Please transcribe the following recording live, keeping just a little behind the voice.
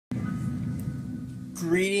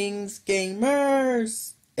Greetings,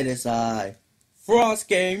 gamers! It is I, Frost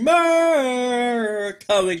Gamer,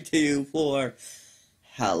 coming to you for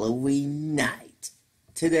Halloween night.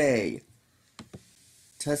 Today,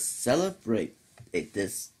 to celebrate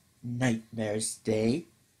this nightmare's day,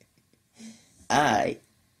 I,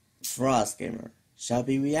 Frost Gamer, shall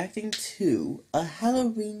be reacting to a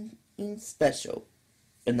Halloween special.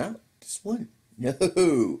 But not just one. No,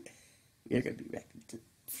 we are going to be reacting to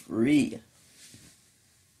 3.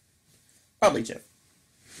 Probably 2.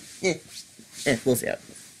 We'll see how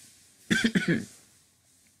it goes.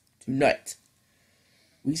 Tonight,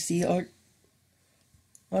 we see our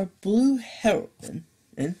blue heroine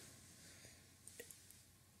and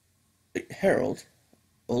Harold,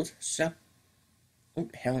 old shop. Oh,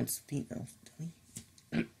 Harold's female.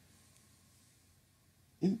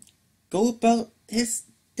 Go about his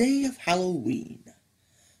day of Halloween.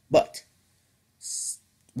 But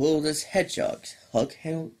will this hedgehog hug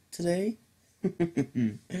Harold today?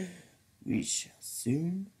 We shall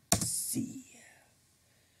soon see.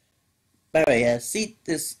 By the way, see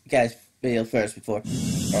this guy's video first before watching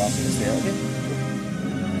this video, okay?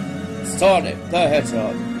 Sonic the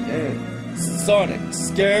Hedgehog. Yeah. Sonic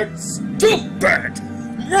scared stupid.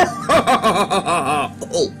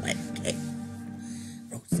 Oh my god.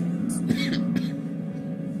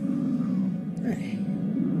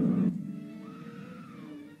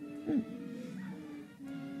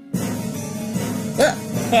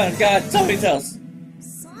 Oh god, somebody else.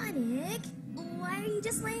 Sonic, why are you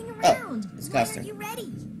just laying around? Oh, it's why costume. aren't you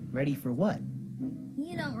ready? Ready for what?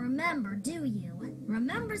 You don't remember, do you?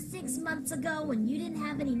 Remember 6 months ago when you didn't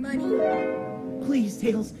have any money? Please,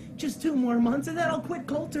 Tails, just 2 more months and then I'll quit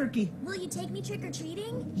cold turkey. Will you take me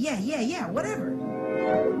trick-or-treating? Yeah, whatever.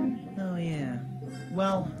 Oh, yeah.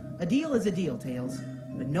 Well, a deal is a deal, Tails.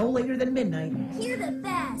 But no later than midnight. You're the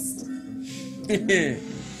best.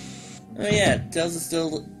 Oh yeah, Tails is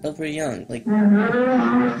still pretty young. Like,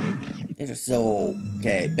 these are so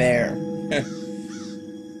okay. Bear.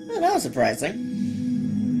 Oh, that was surprising.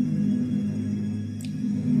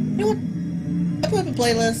 You know what? I put up a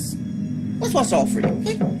playlist. Let's watch all 3.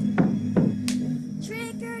 Okay?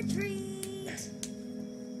 Trick or treat.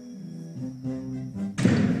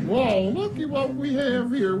 Wow, looky what we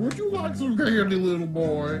have here. Would you like some candy, little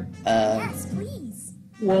boy? Yes, please.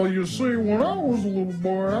 Well, you see, when I was a little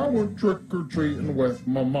boy, I went trick-or-treating with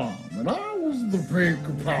my mom, and I was the pink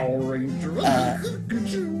Power Ranger. Look at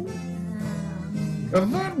you.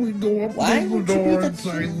 And then we'd go up to the door and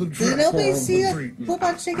say the trick or the treat. What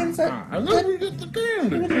about chickens? And then we get the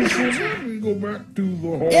candy. And then we go back to the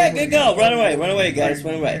hall. Yeah, good go. Run away, guys.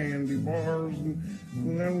 Run away. Candy bars,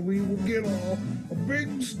 and then we would get a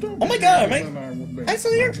big stump. Oh my god, I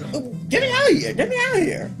still here. Oh, get me out of here. Get me out of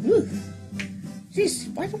here. Ugh.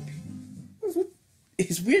 Jeez, why don't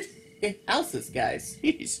it's weird houses, guys.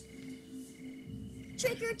 Jeez.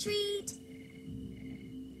 Trick or treat.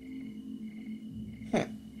 Huh.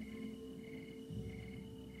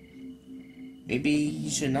 Maybe you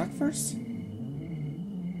should knock first?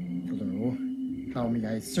 Hello. How may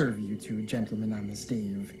I serve you 2 gentlemen on this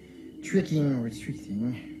day of tricking or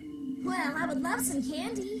treating? Well, I would love some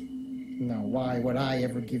candy. Now, why would I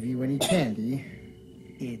ever give you any candy?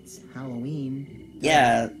 It's Halloween.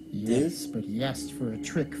 Yeah, yes, but he asked for a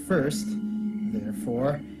trick first.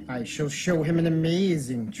 Therefore, I shall show him an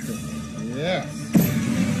amazing trick. Yes.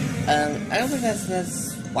 I don't think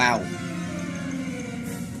that's wow.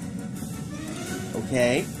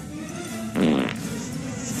 Okay.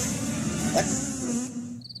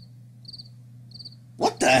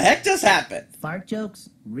 What the heck just happened? Fart jokes?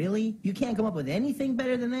 Really? You can't come up with anything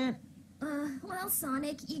better than that? Well,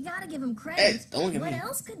 Sonic, you gotta give him credit. Hey, don't look at What me.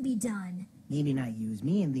 else could be done? Maybe not use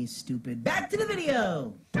me in these stupid... Back to the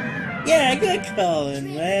video! Yeah, good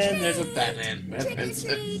calling, man. There's a Batman Trick or reference.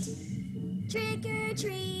 treat. Trick or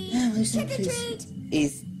treat. Yeah, listen, Trick or treat.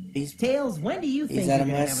 He's Tails, when do you think that you're a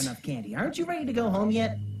gonna mess? have enough candy? Aren't you ready to go home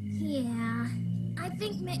yet? Yeah, I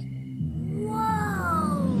think Whoa!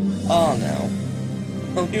 oh no.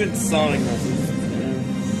 Oh, even Sonic knows this.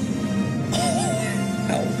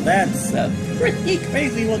 Oh, that's a pretty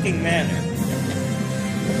crazy looking manor.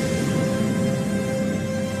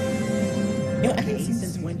 You know, I think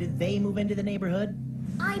Since when did they move into the neighborhood?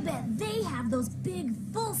 I bet they have those big,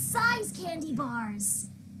 full-size candy bars.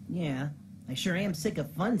 Yeah, I sure am sick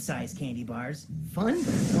of fun-sized candy bars. Fun,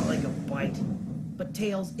 but it's more like a bite. But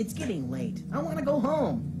Tails, it's getting late. I want to go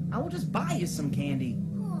home. I will just buy you some candy.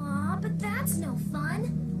 Aw, but that's no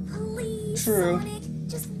fun. Please, True. Sonic,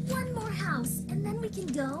 just one more house, and then we can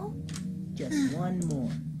go. Just one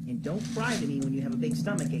more. And don't cry to me when you have a big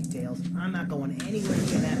stomachache, Tails. I'm not going anywhere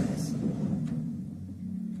near that mess.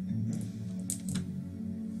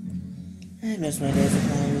 miss my days of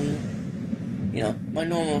Halloween. You know, my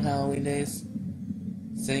normal Halloween days.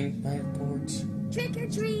 Sitting by the porch. Trick or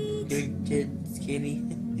treat! Giving kids candy.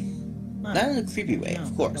 Huh. Not in a creepy way, No,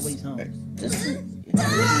 of course. nobody's home. Right. Just,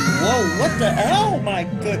 whoa, what the hell? My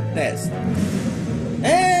goodness.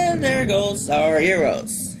 And there goes our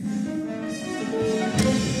heroes.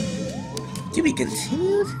 To be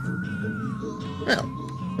continued? Well,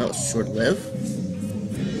 that was short-lived.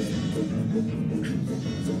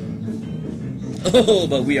 Oh,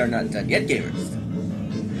 but we are not done yet, gamers.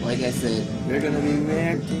 Like I said, we're gonna be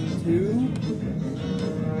reacting to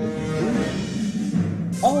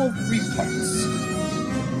all 3 parts.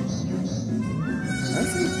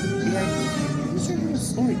 Honestly, yeah, this is a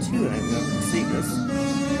story too, and I've never seen this.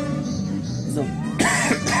 So,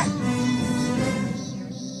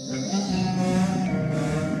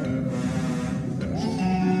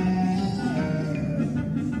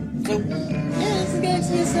 yeah, this is gonna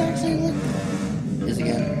see us actually look this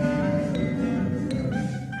again.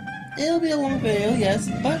 It'll be a long video, yes,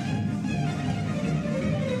 but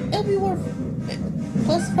it'll be worth it.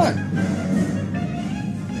 Plus fun.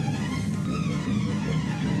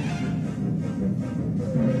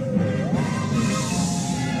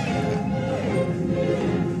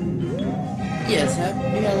 Yes,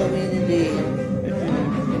 happy Halloween indeed.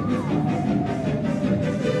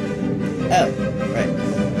 Oh, right.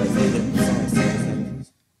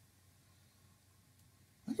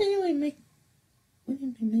 Why didn't we make... Why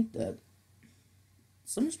didn't we make that?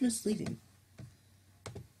 So much misleading.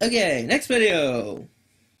 Okay, next video!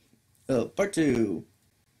 Oh, part 2.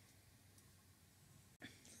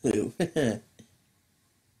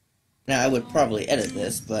 Now, I would probably edit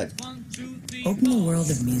this, but... Open the world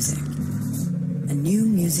of music. A new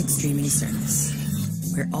music streaming service,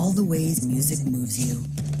 where all the ways music moves you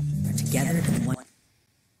are together in one.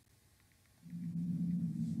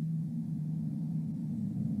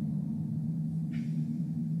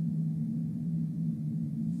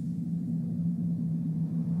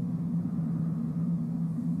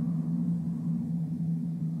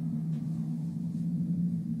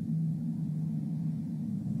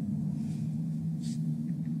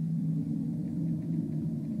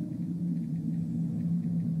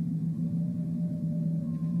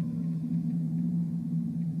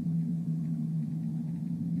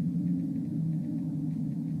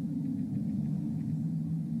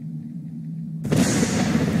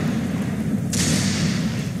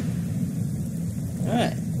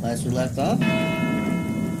 Alright, last we left off. We can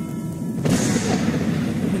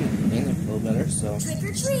make it a little better, so... Trick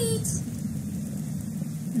or treat!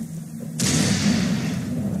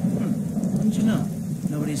 How did you know?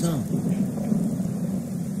 Nobody's home.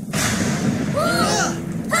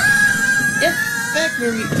 Yep, back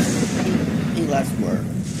where we last were.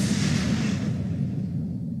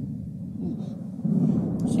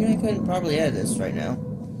 See, I couldn't probably edit this right now.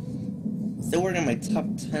 Still working on my top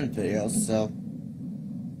 10 videos, so...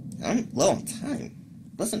 I'm low on time.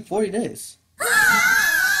 Less than 40 days. Ow.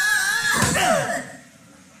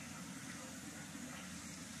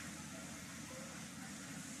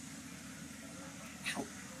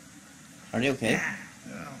 Are you okay?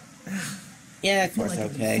 Yeah, of course,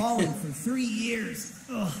 okay. Falling for 3 years.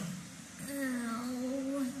 Ugh.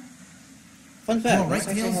 Ow. Fun fact, Oh, right, that's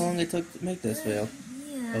actually Tails? how long it took to make this video.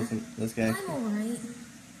 Yeah. This guy. I'm alright.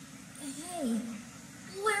 Hey,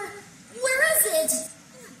 where is it?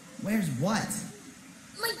 Where's what?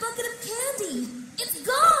 My bucket of candy! It's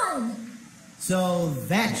gone! So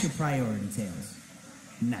that's your priority, Tails.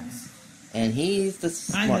 Nice. And he's the I'm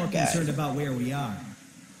smart more guy. concerned about where we are.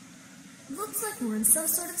 Looks like we're in some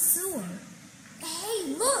sort of sewer.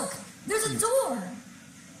 Hey, look! There's a door!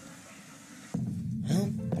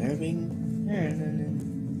 Well, they're being...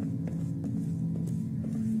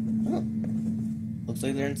 Oh. Looks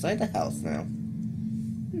like they're inside the house now.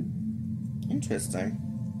 Interesting.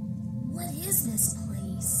 What is this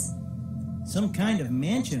place? Some kind of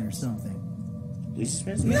mansion or something. Please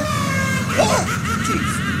dismiss me. Oh!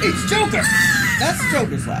 Jeez! It's Joker! That's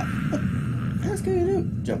Joker's laugh. That's good to do.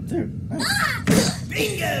 Jump through. Nice.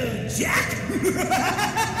 Bingo, Jack!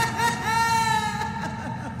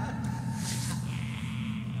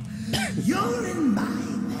 You're in my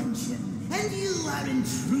mansion, and you are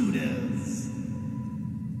intruders.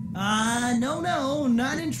 No,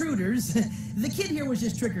 not intruders. The kid here was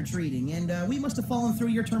just trick-or-treating, and we must have fallen through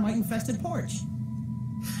your termite-infested porch.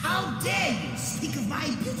 How dare you speak of my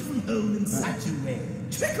beautiful home in such a way?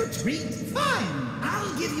 Trick-or-treat? Fine.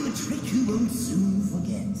 I'll give you a trick you won't soon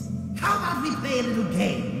forget. How about we play a little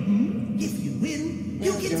game? If you win,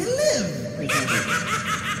 you get to live.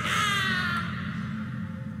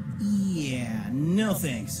 Yeah, no No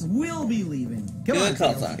thanks. We'll be leaving. Come on, Good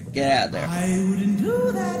call, Tails. Sonic. Get out of there. I wouldn't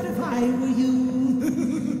do that if I were you.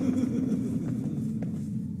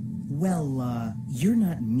 Well, you're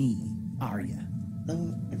not me, are ya?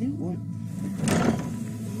 I didn't want...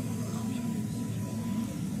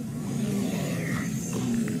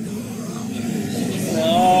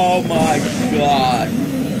 Oh my god.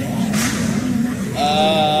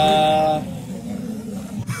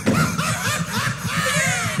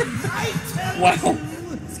 Wow.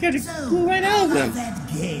 Scared the right out of them. That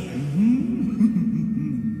game.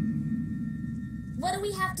 What do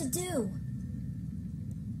we have to do?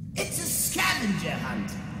 It's a scavenger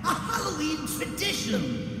hunt, a Halloween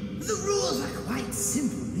tradition. The rules are quite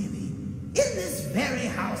simple, really. In this very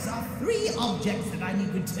house are 3 objects that I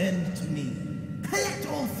need returned to me. Collect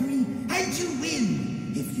all 3 and you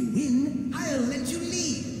win. If you win, I'll let you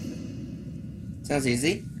leave. Sounds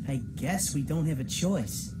easy. I guess we don't have a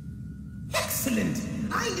choice. Excellent!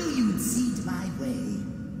 I knew you would see to my way.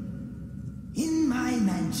 In my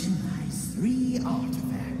mansion lies 3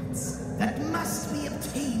 artifacts that must be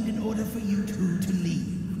obtained in order for you two to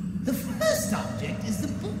leave. The first object is the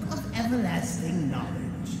Book of Everlasting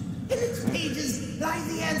Knowledge. In its pages lies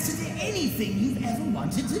the answer to anything you've ever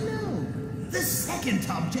wanted to know. The second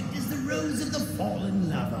object is the Rose of the Fallen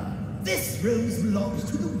Lover. This rose belongs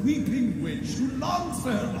to the Weeping Witch who longs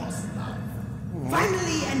for her lost love.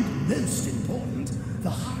 Finally, and most important, the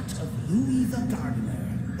heart of Louis the Gardener.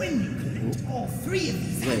 When you collect all 3 of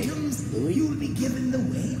these items, you'll be given the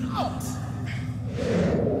way out.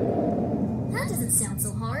 That doesn't sound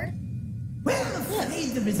so hard. Well, I'm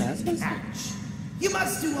afraid there isn't a catch. You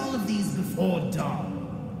must do all of these before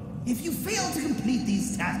dawn. If you fail to complete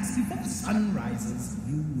these tasks before the sun rises,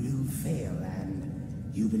 you will fail,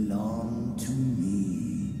 and you belong to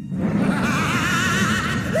me.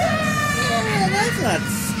 Oh, that's not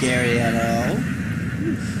scary at all.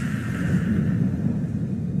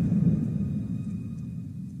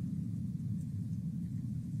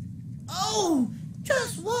 Oh,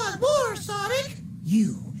 just one more, Sonic.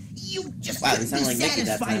 You just Wow, couldn't they sound be like Mickey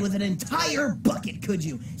that satisfied time. with an entire bucket, could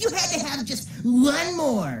you? You had to have just one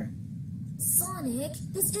more. Sonic,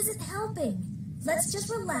 this isn't helping. Let's just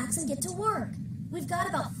relax and get to work. We've got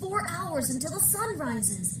about 4 hours until the sun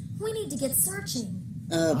rises. We need to get searching.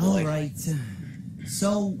 Oh boy. All right.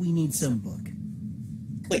 So we need some book.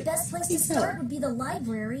 The Wait, best place to start would be the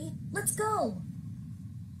library. Let's go.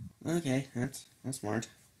 okay, that's smart.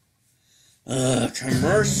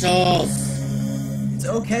 Commercials! It's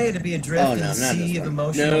okay to be adrift Oh, in no, a not sea this of one.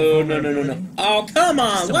 emotional No. vulnerability. Oh, come on!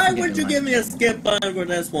 Just don't Why forget would you to give me a skip button for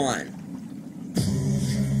this one?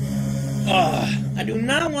 I do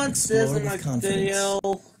not want this Explore in my with confidence. video.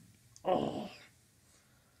 Oh.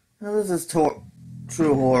 Now this is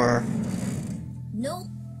true horror. Nope.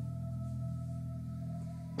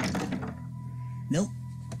 Nope.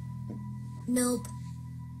 Nope.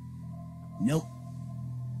 Nope.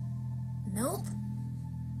 Nope.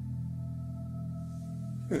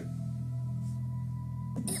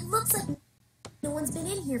 It looks like no one's been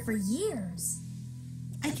in here for years.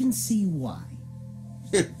 I can see why.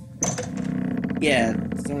 Yeah,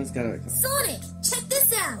 someone's gotta... Sonic, check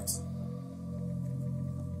this out.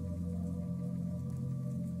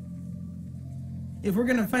 If we're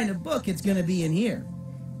gonna find a book, it's gonna be in here.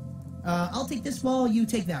 I'll take this wall, you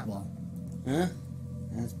take that wall. Huh?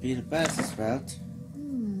 That's be the fastest route.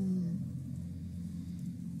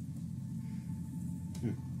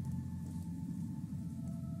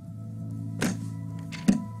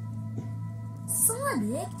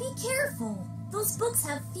 Sonic, be careful. Those books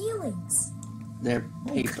have feelings. They're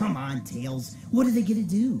Oh, paper. come on, Tails. What are they gonna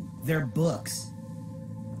do? They're books.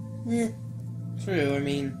 True, I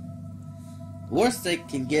mean... The worst they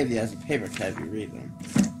can give you is a paper cut if you read them.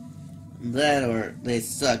 That or they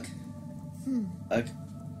suck. Okay.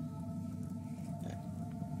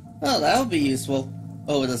 Well, that'll be useful.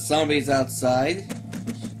 Oh, the zombies outside.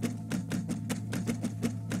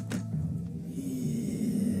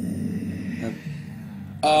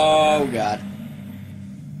 Oh, God.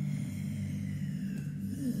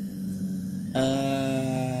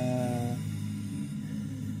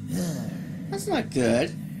 That's not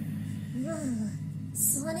good.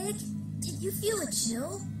 Sonic, did you feel a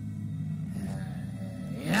chill?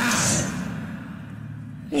 Yeah.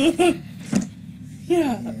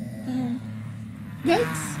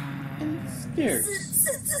 Yikes. I'm scared.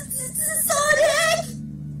 Sonic!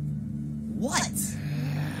 What?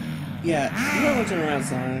 Yeah, you don't want to turn around,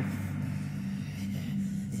 Sonic.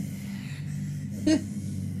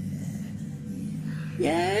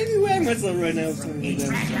 Yeah, I'd be whacking myself right now if something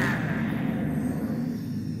like that.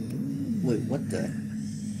 Wait, what the?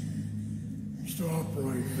 Stop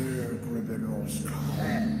right there, criminals.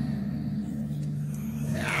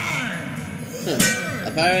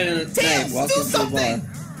 A pirate in a knife walks into the bar.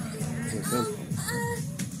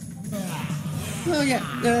 Oh yeah,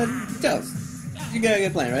 Tails. You got a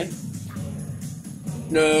good plan, right?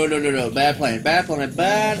 No. Bad plan.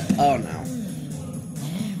 Oh no.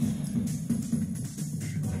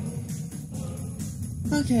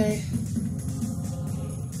 Okay.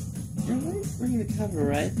 We're gonna cover,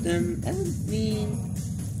 right? Then that would mean.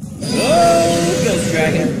 Oh, Ghost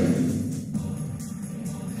Dragon.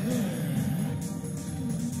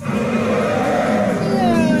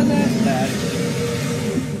 Yeah, that's bad.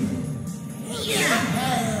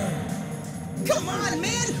 Come on,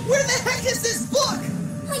 man! Where the heck is this book?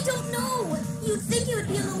 I don't know. You'd think it would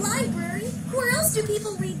be in the library. Where else do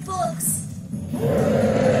people read books? You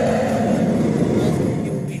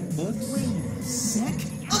read books? Wait a sec.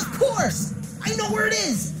 Of course! I know where it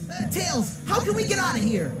is! Tails, how can we get out of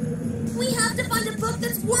here? We have to find a book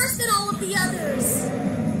that's worse than all of the others.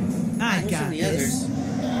 I Worse got than the this. others.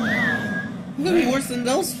 It's gonna be worse than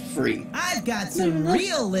those three. I've got some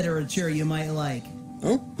real literature you might like.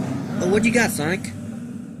 Oh, what you got, Sonic?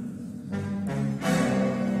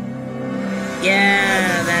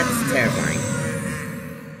 Yeah, that's terrifying.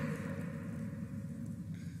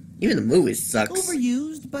 Even the movie sucks.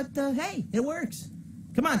 Overused, but hey, it works.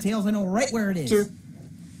 Come on, Tails, I know right where it is. Sure.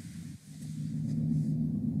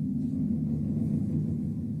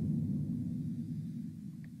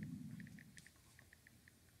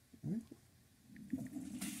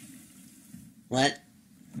 What?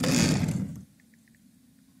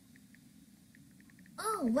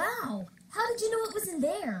 Oh, wow. How did you know it was in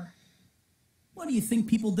there? What do you think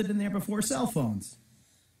people did in there before cell phones?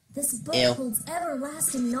 This book Ew. holds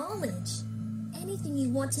everlasting knowledge. Anything you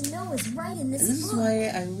want to know is right in this This is book.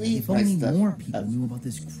 why I leave If my only stuff. more people knew about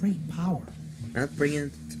this great power. Not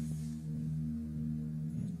bringing.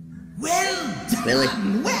 Well done! Really?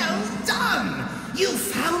 Well done! You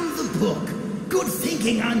found the book. Good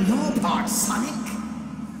thinking on your part, Sonic.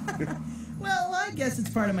 Well, I guess it's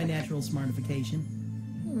part of my natural smartification.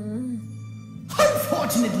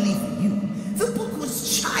 Unfortunately for you, the book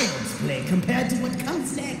was child's play compared to what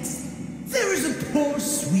comes next. There is a poor,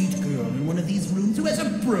 sweet girl in one of these rooms who has a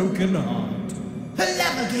broken heart. Her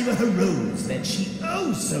lover gave her a rose that she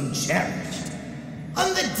oh so cherished.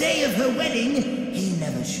 On the day of her wedding, he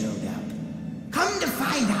never showed up. Come to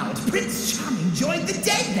find out, Prince Charming joined the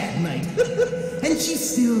dead that night. And she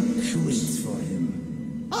still waits for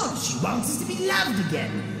him. All she wants is to be loved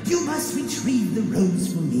again. You must retrieve the rose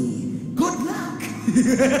for me. Good luck.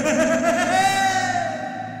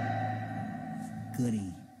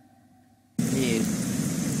 Goody. Dude.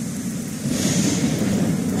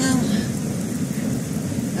 Well,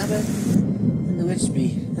 how about the witch be?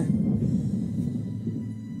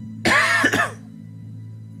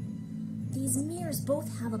 These mirrors both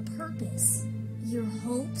have a purpose. Your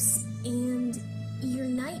hopes and your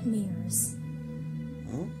nightmares.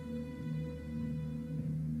 Huh?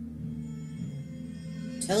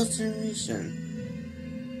 Tails generation.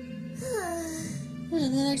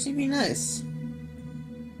 That'd actually be nice.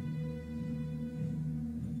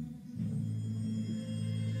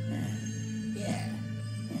 Yeah.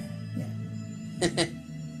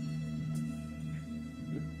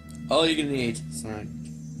 All you can eat, Sonic.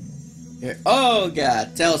 Here. Oh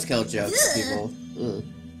god, telescope jokes, people. Ugh.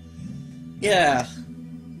 Yeah.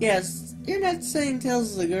 Yes, you're not saying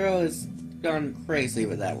Tails the girl is gone crazy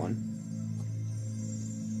with that one.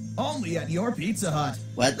 Only at your Pizza Hut.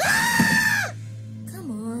 What?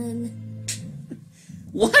 Come on.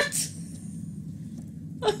 What?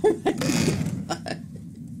 Oh my god.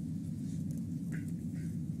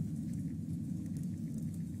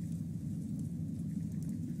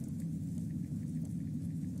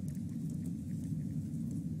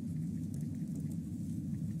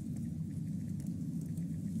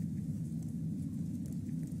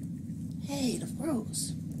 Hey, the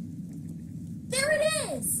rose. There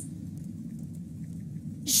it is!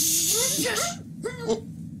 Oh.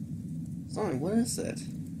 Sorry, what is it?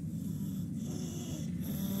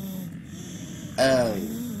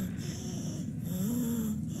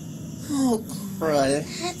 Oh, crud. It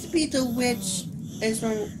had to be the witch. Is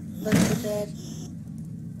wrong left for dead.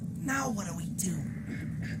 Now what do we do?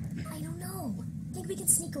 I don't know. Think we can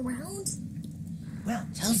sneak around? Well,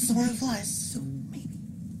 Tell us where it flies. so maybe.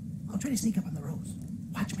 I'll try to sneak up on the rose.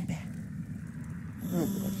 Watch my back. Oh,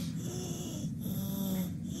 boy.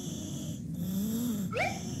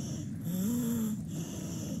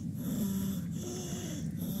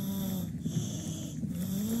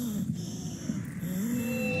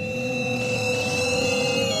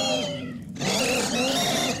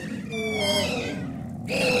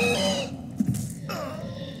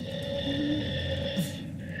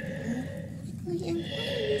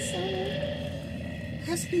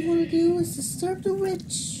 want to do is disturb the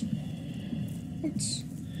witch.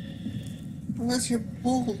 Unless you're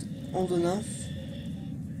old enough.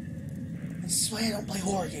 I swear I don't play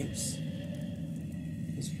horror games.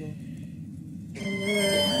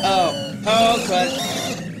 Oh, crud.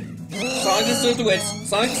 Sonic disturbed the witch.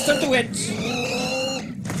 Sonic disturbed the witch.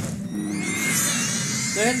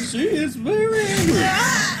 And she is very angry.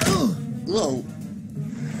 Whoa.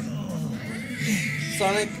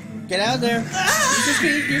 Sonic, get out of there.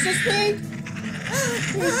 Use your speed.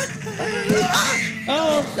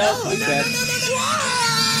 Oh, no, my bad.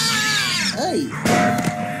 Hey.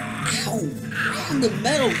 Ow. On the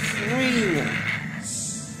metal frame.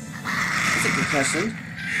 That's a concussion.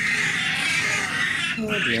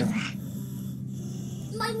 Oh dear.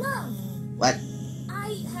 My love, What?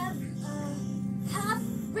 I have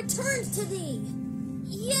returned to thee.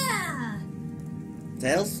 Yeah.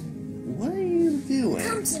 Tails? What are you doing?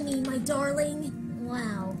 Come to me, my darling.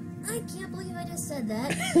 Wow. I can't believe I just said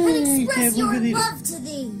that. You And can't express your believe it. love to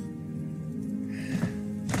thee.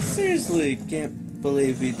 Seriously, can't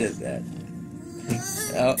believe he did that.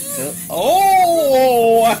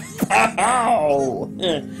 Oh! Ow!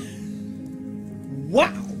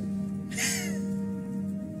 Wow!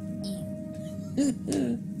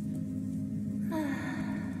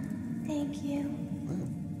 Thank you.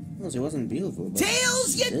 Well, she wasn't beautiful. But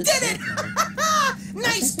Tails, you this did it!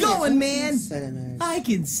 Nice going, man! I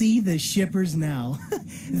can see the shippers now.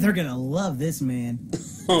 They're gonna love this man.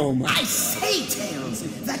 Oh my. I say, Tails,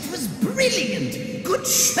 that was brilliant! Good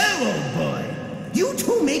show, old boy! You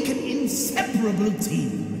two make an inseparable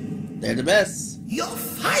team. They're the best. Your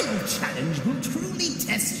final challenge will truly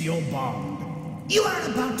test your bond. You are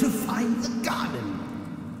about to find the garden.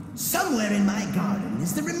 Somewhere in my garden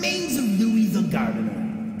is the remains of Louis the Gardener.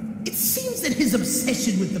 It seems that his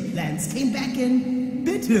obsession with the plants came back and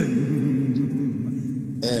bit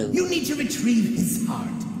him. You need to retrieve his heart.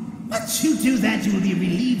 Once you do that, you will be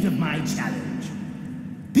relieved of my challenge.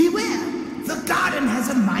 Beware, the garden has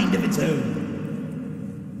a mind of its own.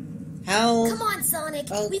 How? Come on, Sonic.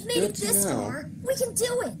 Oh, We've made it good to this know. far. We can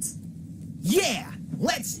do it. Yeah,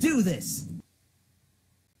 let's do this.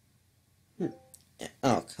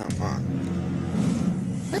 Oh, come on.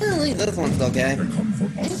 Well, this one's okay.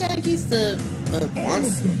 You gotta keep the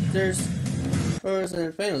monsters first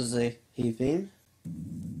and fantasy theme.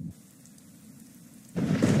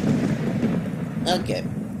 Okay,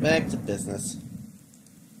 back to business.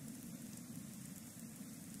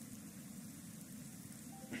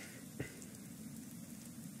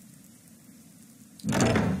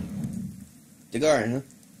 The garden, huh?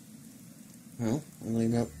 Well, only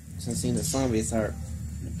know since seeing the zombies are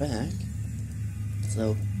in the back,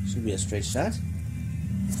 so should be a straight shot.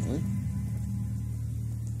 Hopefully.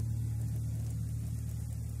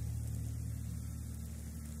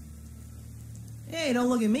 Hey, don't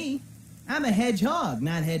look at me. I'm a hedgehog,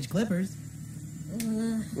 not hedge clippers.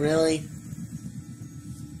 Really?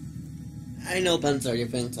 I know puns are your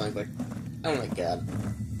thing, Sonic, but oh my god.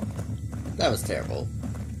 That was terrible.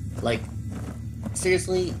 Like,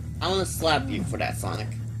 seriously, I want to slap you for that, Sonic.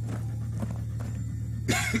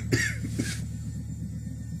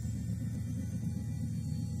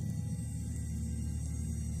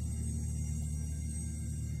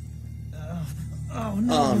 Oh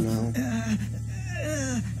no. Oh no.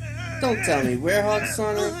 Don't tell me, Werehog,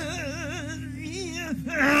 Sonic?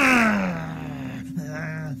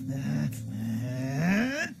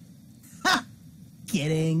 Ha!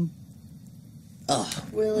 Kidding. Oh,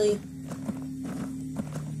 really?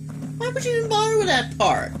 Why would you even bother with that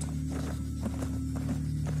part?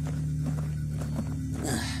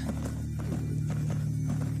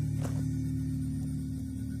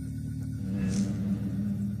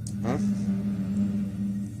 Huh?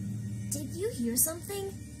 Did you hear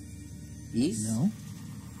something? Yes? No.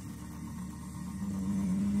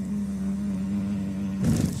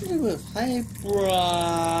 With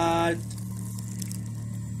hybrid.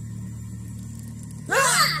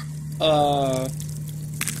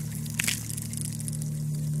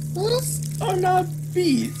 Those are not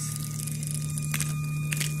bees.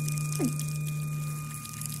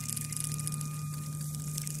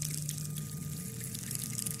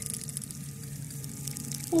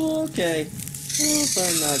 Okay. Those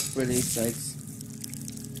are not pretty sights.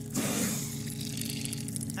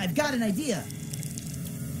 I've got an idea.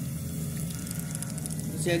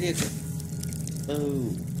 What's the idea?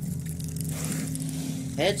 Oh.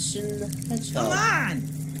 Hedgehog. Come on!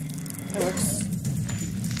 That works.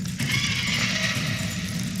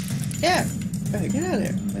 Yeah! Alright, get out of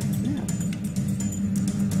there. Now.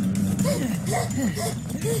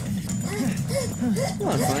 Come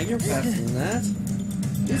on, Sonic, you're faster than that.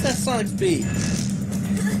 Use that sonic speed.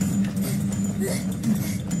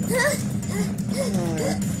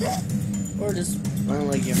 Or just run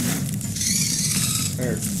like you're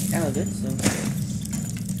out of it, so.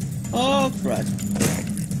 Oh, crud.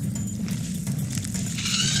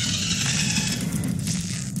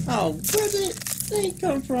 Oh, where did they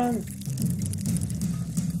come from?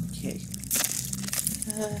 Okay.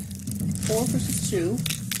 4 versus 2.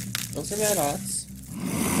 Those are bad odds.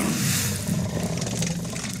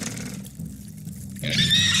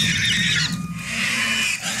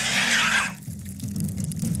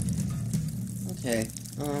 Okay,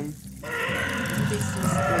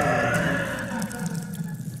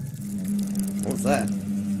 what was that?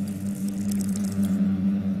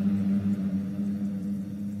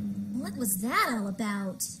 What was that all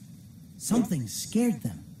about? Something scared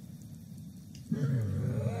them.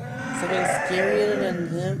 Something scarier than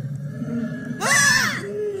him?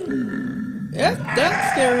 Yep,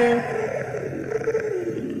 that's scarier.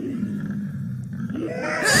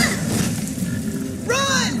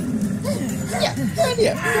 Run! Yeah, good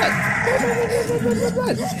idea.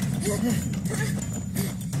 Run.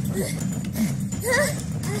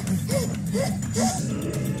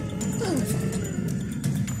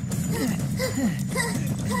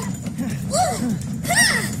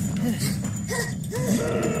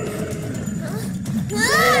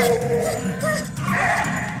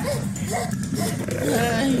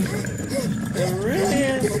 I'm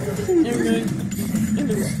really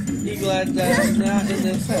be glad that I'm not in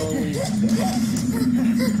this Halloween.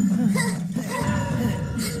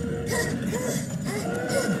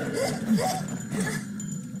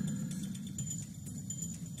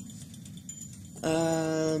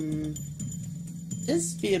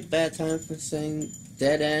 This would be a bad time for saying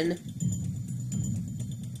dead end.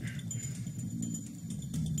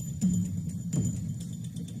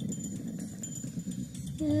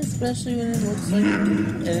 Especially when it looks like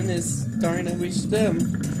the end is starting to reach them.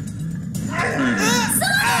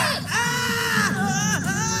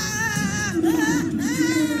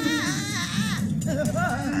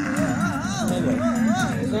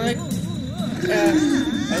 Sonic, I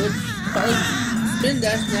would probably spin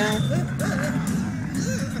dash now.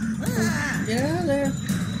 Get out of there.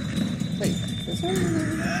 Wait, this one?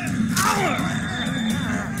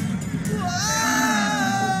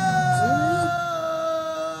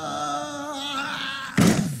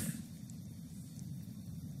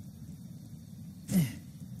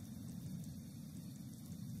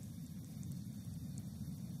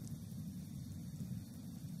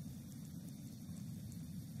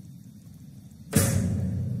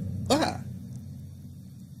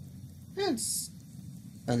 That's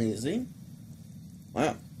uneasy.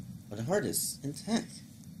 Wow, but the heart is intact.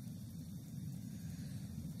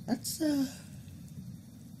 That's,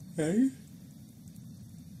 okay.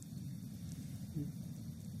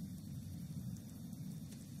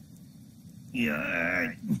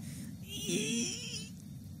 Yeah.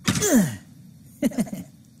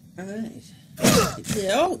 Alright.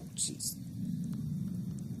 Yeah, oh, jeez.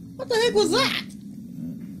 What the heck was that?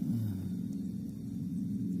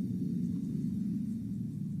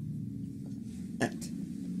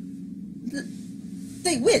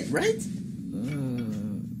 They win, right?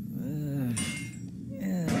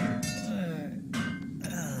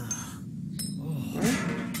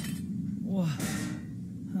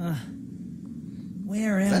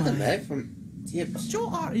 Where am Is that the I? bag from Tips? You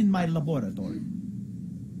are in my laboratory.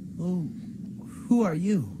 Oh, who are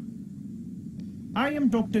you? I am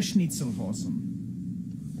Dr.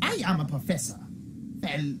 Schnitzelhausen. I am a professor.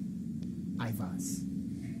 Well, I was.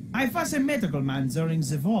 I was a medical man during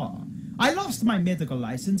the war. I lost my medical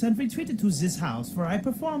license and retreated to this house where I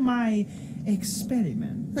perform my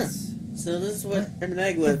experiments. Huh. So this is what an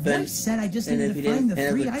egg would have The been. voice said I just and needed if to you find the didn't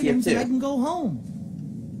have 3 the items tip and I too. can go home.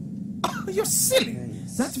 Oh, you're silly.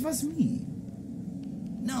 Nice. That was me.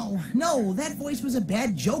 No, that voice was a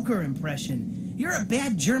bad Joker impression. You're a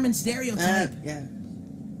bad German stereotype. Yeah.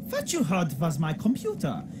 What you heard was my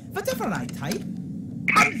computer. Whatever I type.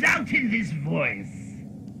 Comes out in this voice.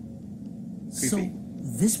 So, Creepy.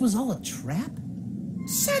 this was all a trap?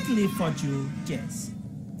 Sadly for you, yes.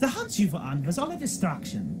 The hunt you were on was all a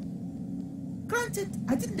distraction. Granted,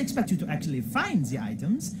 I didn't expect you to actually find the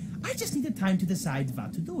items. I just needed time to decide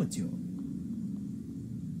what to do with you.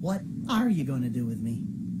 What are you going to do with me?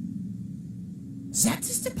 That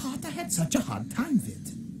is the part I had such a hard time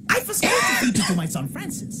with. I was going to feed you to my son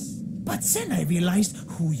Francis. But then I realized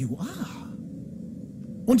who you are.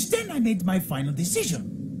 And then I made my final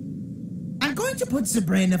decision. I'm going to put the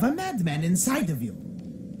brain of a madman inside of you.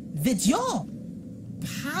 With your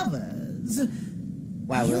powers,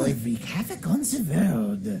 Wow, You really? will wreak havoc on the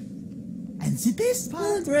world. And the best Oh,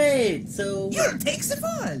 part, great. So, you'll take the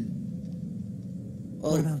fall.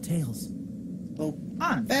 What oh, about Tails? oh,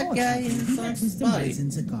 bad guy in Unfortunately, Sonic's his body. demise in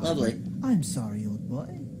the garden. Lovely. I'm sorry, old boy.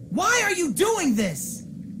 Why are you doing this?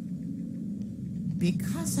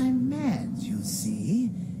 Because I'm mad, you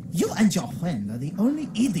see. You and your friend are the only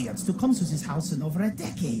idiots to come to this house in over a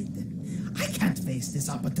decade. I can't waste this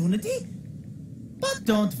opportunity. But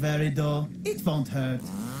don't worry, though. It won't hurt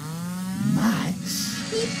much.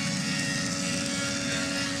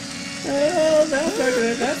 Oh, that's not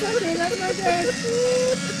good. That's not good. That's not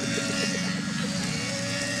good.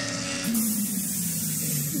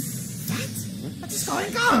 What is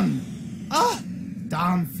going on? Oh,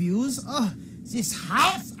 darn fuse. Oh, this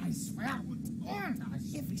house, I swear, would order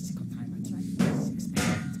every single time I try to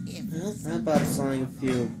experiment. Well, how about selling a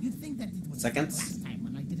few You'd think that it was seconds? the last time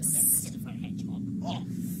when I did a silver hedgehog. Oh,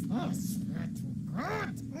 I swear to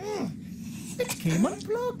God. Oh, it came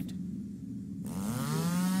unplugged.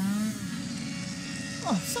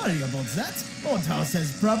 Oh, sorry about that. Old house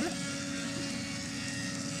has problem.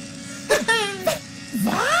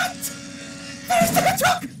 What? There's the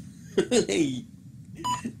hedgehog! Hey,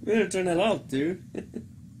 better turn that off, dude.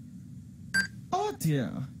 Oh dear,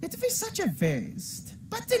 it was such a waste.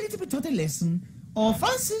 But they need to be taught a lesson. Oh,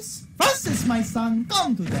 Francis, Francis, my son,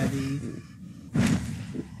 come to daddy.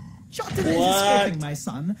 Shorten is What? escaping, my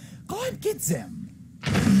son. Go and get them.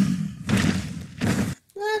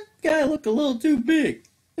 That guy looked a little too big.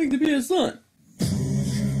 Like to be his son.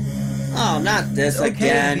 Oh, not this It's okay to be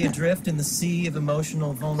again. adrift in the sea of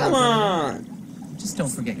emotional Come vulnerability. on. Just don't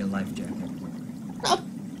forget your life jacket. Stop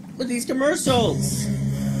with these commercials.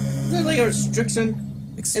 Is there like a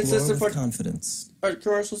restriction Explore insisted with for confidence.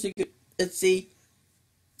 commercials you could see?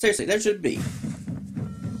 Seriously, there should be.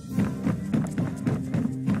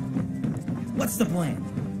 What's the plan?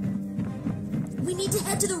 We need to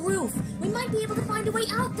head to the roof. We might be able to find a way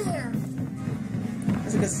out there.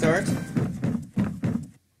 That's a good start.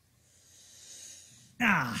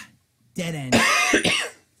 Ah, dead end.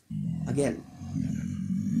 Again.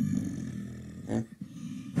 Huh?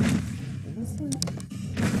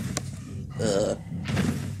 Oh.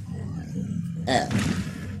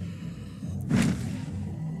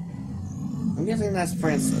 I'm guessing that's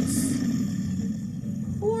Francis.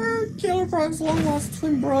 Or Killer Frog's long-lost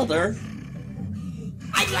twin brother.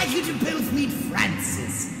 I'd like you to both meet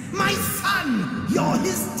Francis, my son. You're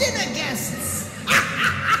his dinner guests.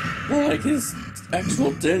 More like his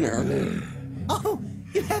actual dinner. Oh,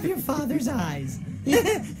 you have your father's eyes.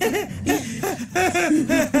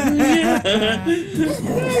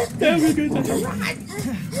 That was good.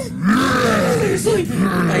 Seriously,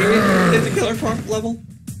 I did the Killer Frog level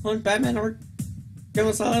on Batman or Arkham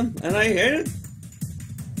Asylum, and I hate it.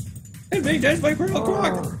 It's being chased by Colonel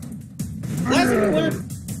Croc. Last thing I want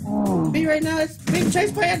to be right now is being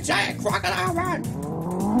chased by a giant crocodile run.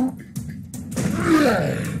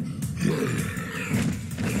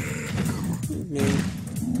 Man.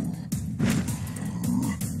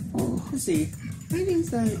 Let's see. Findings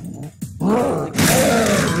that. Oh,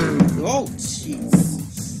 jeez.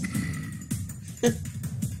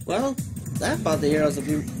 Well, that fought the heroes a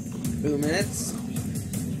few minutes.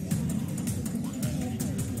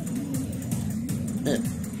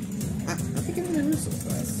 I think I'm gonna lose so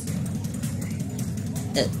fast.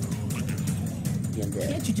 Yeah, I'm dead.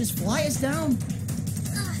 Can't you just fly us down?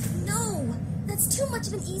 No, that's too much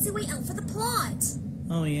of an easy way out for the plot.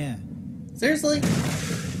 Oh, yeah. Seriously?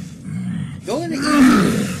 Go in the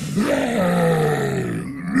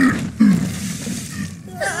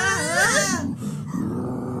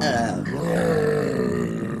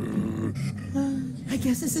I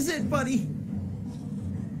guess this is it, buddy.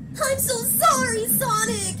 I'm so sorry,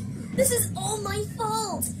 Sonic! This is all my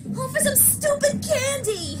fault! All for some stupid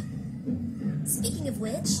candy! Speaking of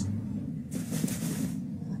which,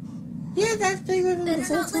 Yeah, that's big of better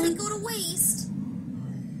a not let it go to waste.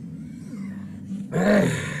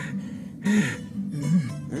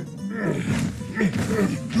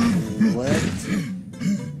 What?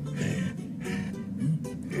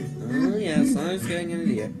 Oh yeah, Sonic's getting an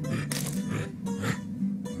idea.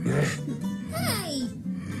 Hey!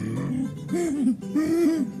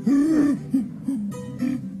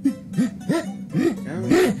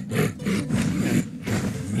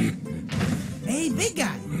 Hey, big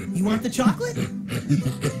guy, you want the chocolate?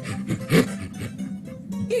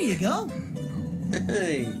 Here you go.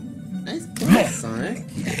 Hey, nice play, Sonic.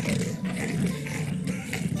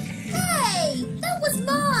 Hey! That was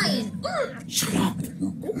mine! Shut up.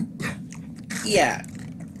 Yeah.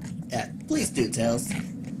 Yeah, please do, Tails.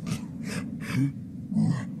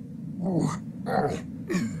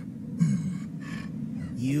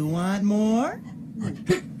 You want more?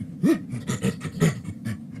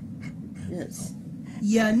 Yes.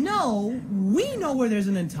 You know, we know where there's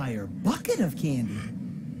an entire bucket of candy.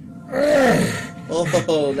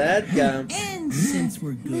 Oh, that gum. And since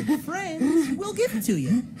we're good friends, we'll give it to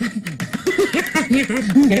you.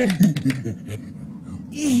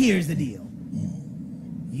 Here's the deal.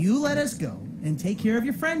 You let us go and take care of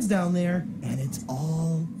your friends down there, and it's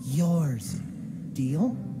all yours.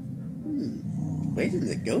 Deal? Way to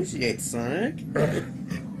negotiate, Sonic.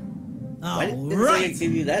 All didn't right. Sonic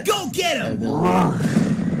give you that Go get him!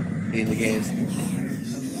 in the games?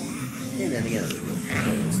 And then again,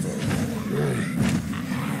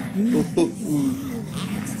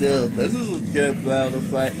 still, this is a good battle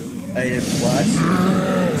fight. I didn't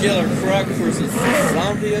watch. Killer Croc versus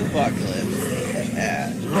Zombie Apocalypse. Yeah.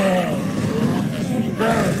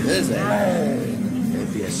 This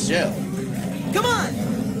would be a show. Come on!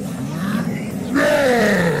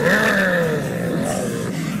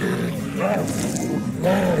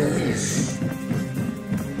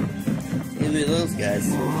 Maybe those guys.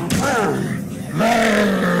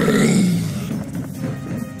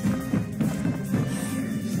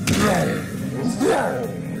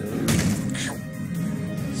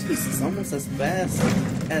 Jeez, it's almost as fast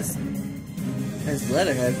as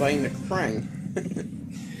Leatherhead fighting the Krang.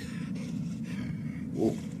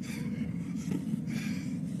 Whoa.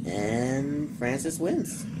 And Francis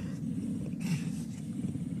wins.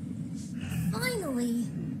 Finally.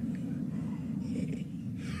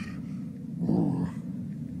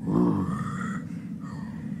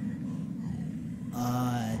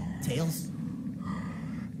 Tails?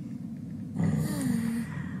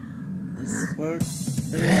 This is where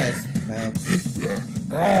yes,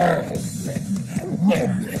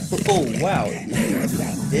 oh wow,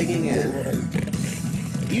 digging in.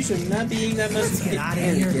 You should not be eating that much Get out of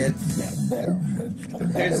here. kid.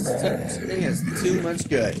 There's such thing as too much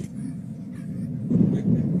good.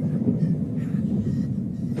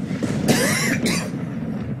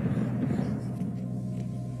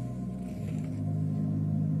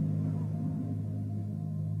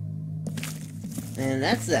 And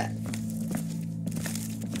that's that.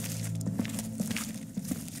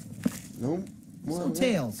 No more. So,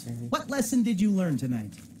 Tails, what lesson did you learn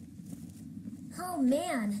tonight? Oh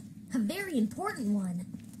man, a very important one.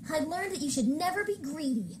 I learned that you should never be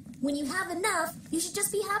greedy. When you have enough, you should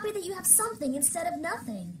just be happy that you have something instead of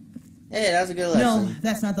nothing. Hey, that was a good lesson. No,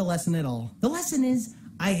 that's not the lesson at all. The lesson is,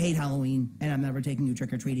 I hate Halloween, and I'm never taking you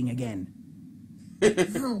trick-or-treating again.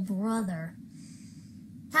 Oh, brother.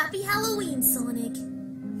 Happy Halloween, Sonic.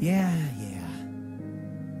 Yeah.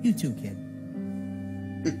 You too, kid.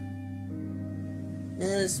 And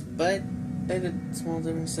despite the small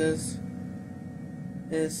differences,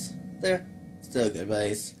 they're still good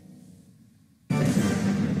buddies.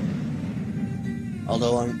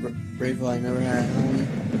 Although I'm grateful I never had a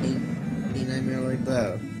nightmare like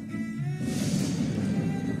that.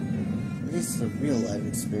 This is a real life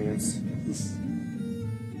experience.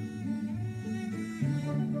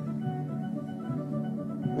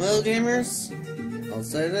 Well, gamers, I'll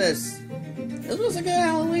say this. This was a good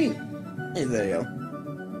Halloween video.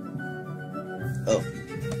 Oh.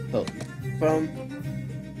 From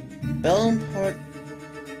Bellenport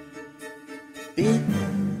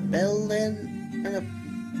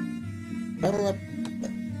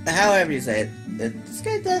however you say it. It's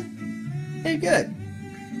kinda pretty good.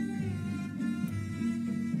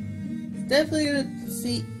 Definitely gonna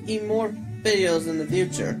see more videos in the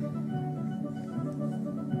future.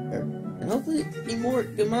 And hopefully more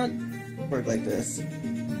good work like this.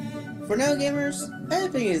 For now, gamers, I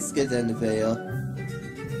think it's good to end the video.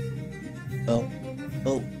 Oh.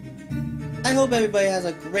 I hope everybody has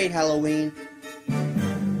a great Halloween.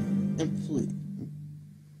 And please.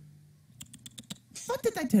 What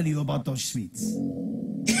did I tell you about those sweets?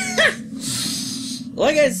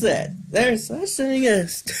 Like I said, there's such thing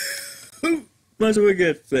as too much of a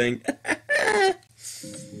good thing.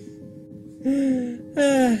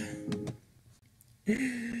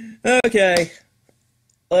 Okay.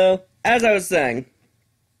 Well, as I was saying,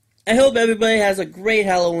 I hope everybody has a great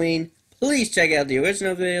Halloween. Please check out the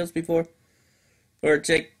original videos before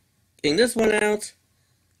checking this one out.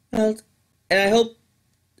 And I hope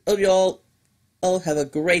you all have a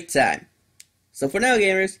great time. So for now,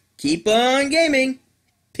 gamers, keep on gaming.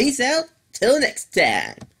 Peace out. Till next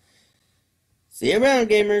time. See you around,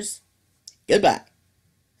 gamers. Goodbye.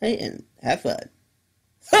 Hey, and have fun.